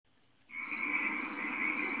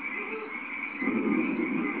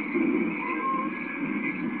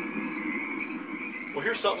Well,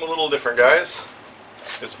 here's something a little different, guys.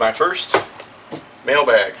 It's my first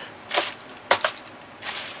mailbag.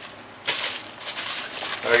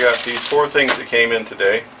 I got these 4 things that came in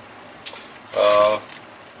today.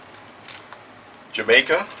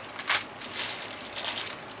 Jamaica,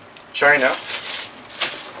 China,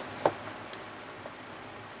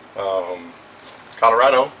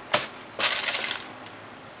 Colorado,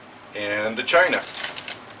 and China.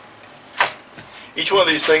 Each one of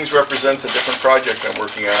these things represents a different project I'm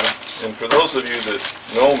working on, and for those of you that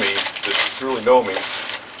know me, that truly know me,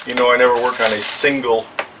 you know I never work on a single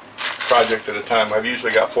project at a time. I've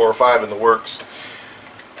usually got 4 or 5 in the works,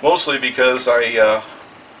 mostly because I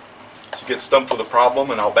get stumped with a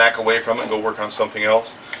problem and I'll back away from it and go work on something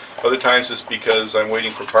else. Other times it's because I'm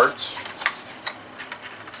waiting for parts.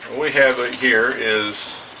 What we have here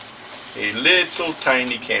is a little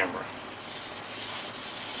tiny camera.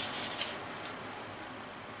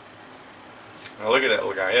 Now look at that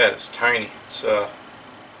little guy. Yeah, it's tiny. It's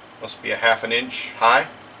must be a ½ an inch high.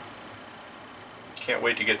 Can't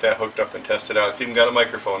wait to get that hooked up and tested out. It's even got a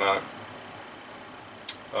microphone on it.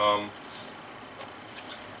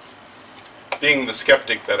 Being the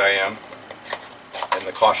skeptic that I am, and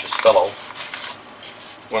the cautious fellow,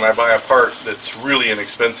 when I buy a part that's really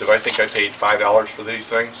inexpensive, I think I paid $5 for these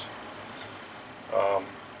things,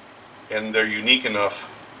 and they're unique enough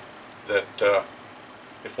that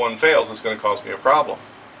if one fails, it's going to cause me a problem.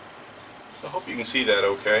 So I hope you can see that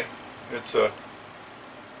okay. It's a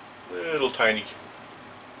little tiny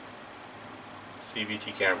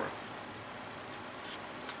CVT camera.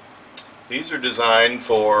 These are designed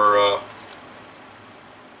for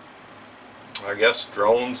I guess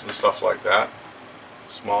drones and stuff like that.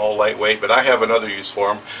 Small, lightweight, but I have another use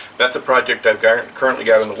for them. That's a project I've currently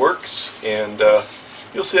got in the works, and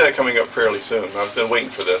you'll see that coming up fairly soon. I've been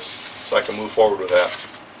waiting for this so I can move forward with that.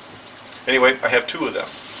 Anyway, I have 2 of them.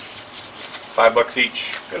 $5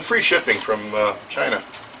 each, and free shipping from China.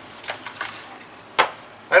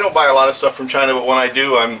 I don't buy a lot of stuff from China, but when I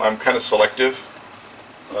do, I'm kind of selective.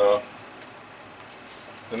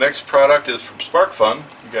 The next product is from Sparkfun.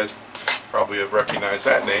 You guys probably have recognized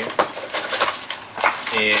that name.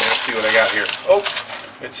 And let's see what I got here. Oh,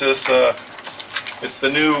 it's this. It's the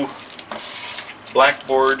new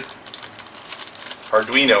Blackboard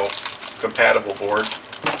Arduino compatible board.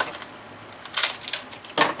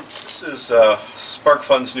 This is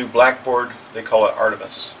Sparkfun's new Blackboard. They call it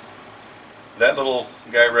Artemis. That little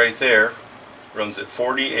guy right there runs at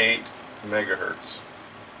 48 megahertz.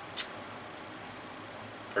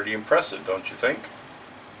 Pretty impressive, don't you think?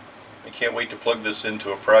 I can't wait to plug this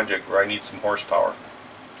into a project where I need some horsepower.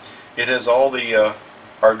 It has all the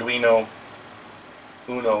Arduino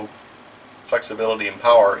Uno flexibility and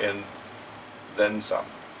power, and then some.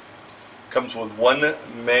 Comes with 1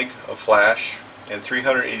 meg of flash and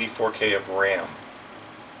 384K of RAM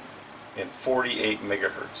and 48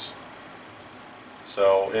 megahertz.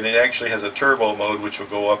 So, and it actually has a turbo mode which will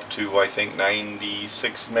go up to, I think,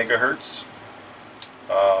 96 megahertz.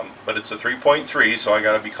 But it's a 3.3, so I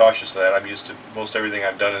got to be cautious of that. I'm used to most everything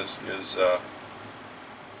I've done is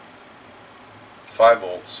 5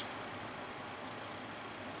 volts.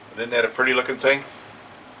 But isn't that a pretty looking thing?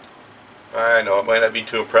 I know it might not be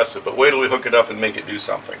too impressive, but wait till we hook it up and make it do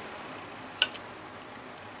something.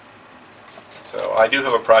 So I do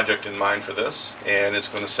have a project in mind for this, and it's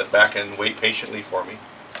going to sit back and wait patiently for me.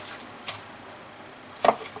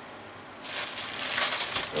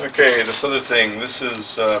 Okay, this other thing, this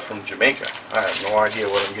is from Jamaica. I have no idea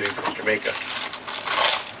what I'm getting from Jamaica.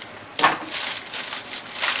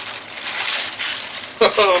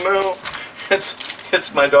 Oh no,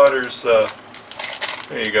 it's my daughter's,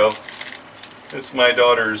 there you go, it's my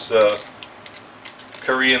daughter's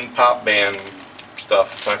Korean pop band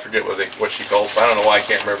stuff. I forget what she calls it. I don't know why I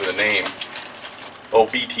can't remember the name. Oh,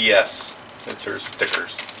 BTS. It's her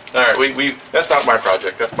stickers. Alright, that's not my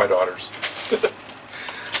project, that's my daughter's.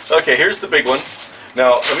 Okay, here's the big one.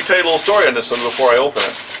 Now, let me tell you a little story on this one before I open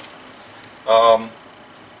it.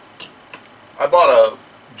 I bought a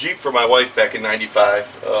Jeep for my wife back in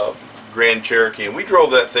 '95, Grand Cherokee, and we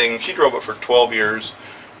drove that thing. She drove it for 12 years,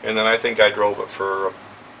 and then I think I drove it for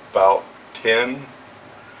about 10.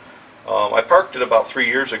 I parked it about 3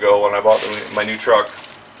 years ago when I bought my new truck,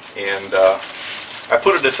 and I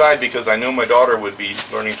put it aside because I knew my daughter would be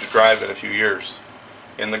learning to drive in a few years.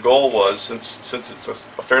 And the goal was, since it's a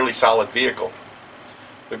fairly solid vehicle,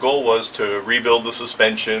 the goal was to rebuild the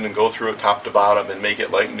suspension and go through it top to bottom and make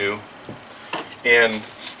it like new. And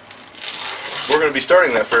we're going to be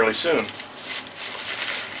starting that fairly soon.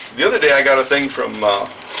 The other day I got a thing from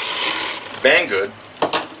Bangood,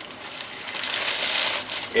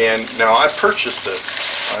 And now I purchased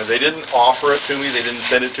this. They didn't offer it to me. They didn't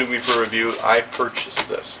send it to me for review. I purchased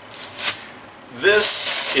this.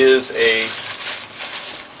 This is a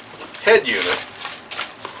head unit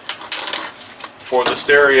for the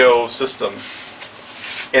stereo system,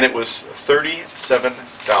 and it was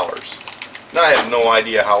 $37. Now I have no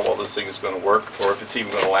idea how well this thing is going to work or if it's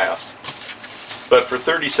even going to last. But for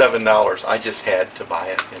 $37, I just had to buy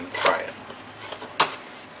it and try it.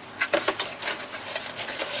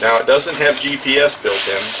 Now it doesn't have GPS built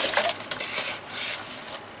in,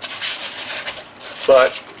 but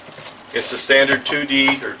it's a standard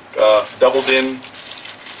 2D or double DIN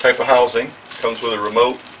type of housing. Comes with a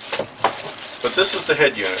remote. But this is the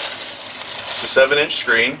head unit. It's a 7-inch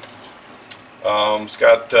screen. It's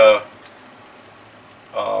got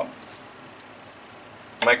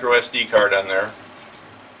micro SD card on there.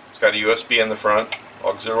 It's got a USB in the front,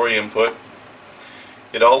 auxiliary input.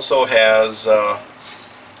 It also has a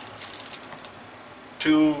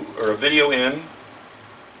video in,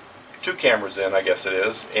 2 cameras in, I guess it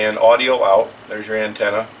is, and audio out. There's your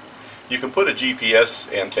antenna. You can put a GPS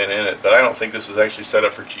antenna in it, but I don't think this is actually set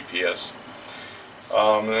up for GPS.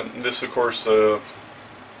 And this, of course, I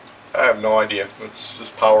have no idea. It's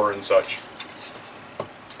just power and such.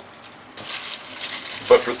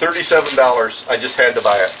 But for $37, I just had to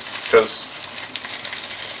buy it because,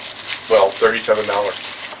 well,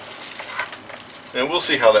 $37. And we'll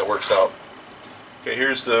see how that works out. Okay,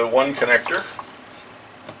 here's the one connector.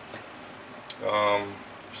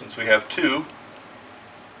 Since we have 2,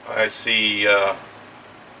 I see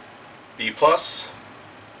B+,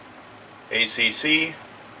 ACC,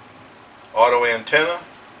 auto antenna.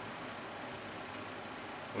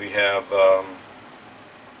 We have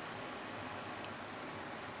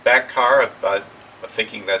back car. I'm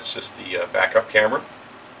thinking that's just the backup camera.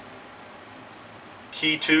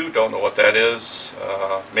 Key 2, don't know what that is.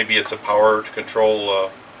 Maybe it's a power to control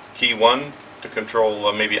key 1 to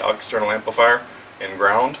control maybe external amplifier and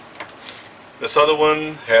ground. This other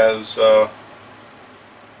one has no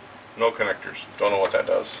connectors. Don't know what that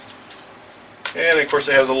does. And of course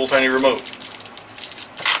it has a little tiny remote.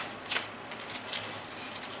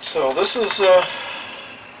 So this is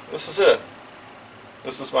it.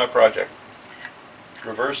 This is my project.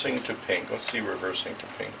 Reversing to pink. Let's see what reversing to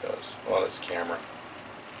pink does. Well, this camera.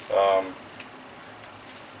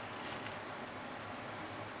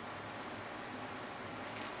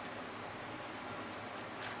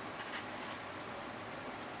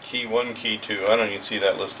 Key 1, key 2. I don't even see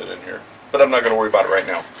that listed in here. But I'm not going to worry about it right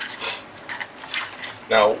now.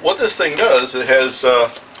 Now, what this thing does, it has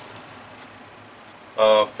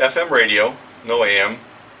FM radio, no AM.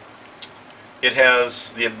 It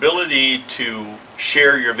has the ability to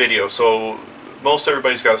share your video. So most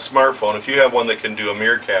everybody's got a smartphone. If you have one that can do a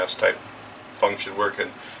mirrorcast type function where it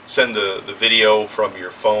can send the video from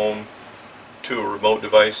your phone to a remote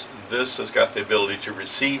device, this has got the ability to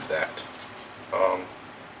receive that.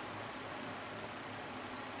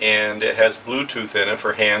 And it has Bluetooth in it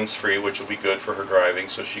for hands-free, which will be good for her driving,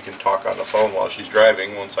 so she can talk on the phone while she's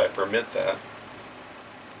driving once I permit that.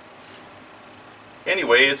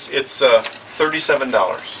 Anyway, it's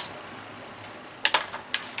 $37.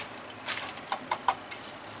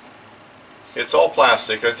 It's all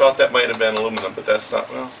plastic. I thought that might have been aluminum, but that's not,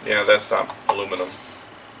 well, yeah, that's not aluminum.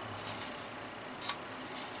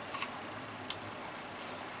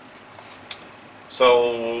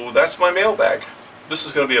 So that's my mailbag. This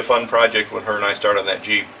is going to be a fun project when her and I start on that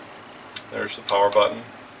Jeep. There's the power button.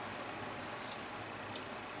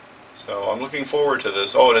 So I'm looking forward to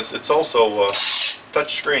this. Oh, and it's also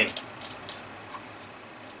touch screen.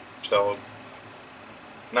 So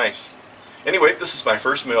nice. Anyway, this is my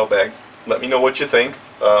first mailbag. Let me know what you think.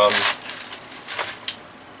 I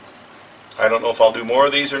don't know if I'll do more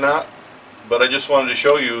of these or not, but I just wanted to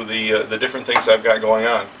show you the different things I've got going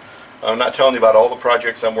on. I'm not telling you about all the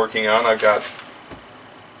projects I'm working on. I've got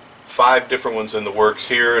 5 different ones in the works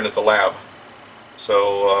here and at the lab.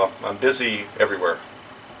 So I'm busy everywhere.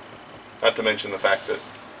 Not to mention the fact that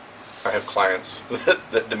I have clients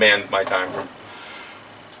that demand my time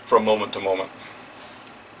from moment to moment.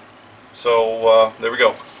 So there we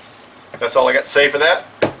go. That's all I got to say for that.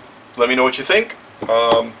 Let me know what you think.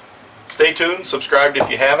 Stay tuned, subscribe if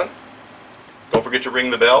you haven't. Don't forget to ring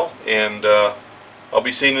the bell, and I'll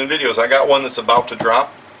be seeing you in videos. I got one that's about to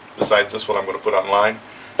drop, besides this one I'm going to put online.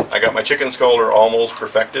 I got my chicken scolder almost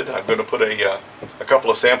perfected. I'm going to put a couple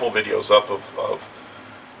of sample videos up of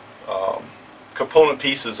component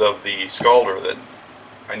pieces of the scalder that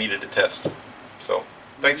I needed to test. So,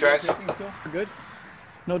 thanks guys. We're good?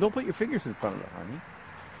 No, don't put your fingers in front of it, honey.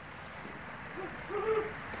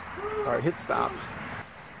 Alright, hit stop.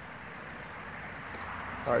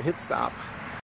 All right, hit stop.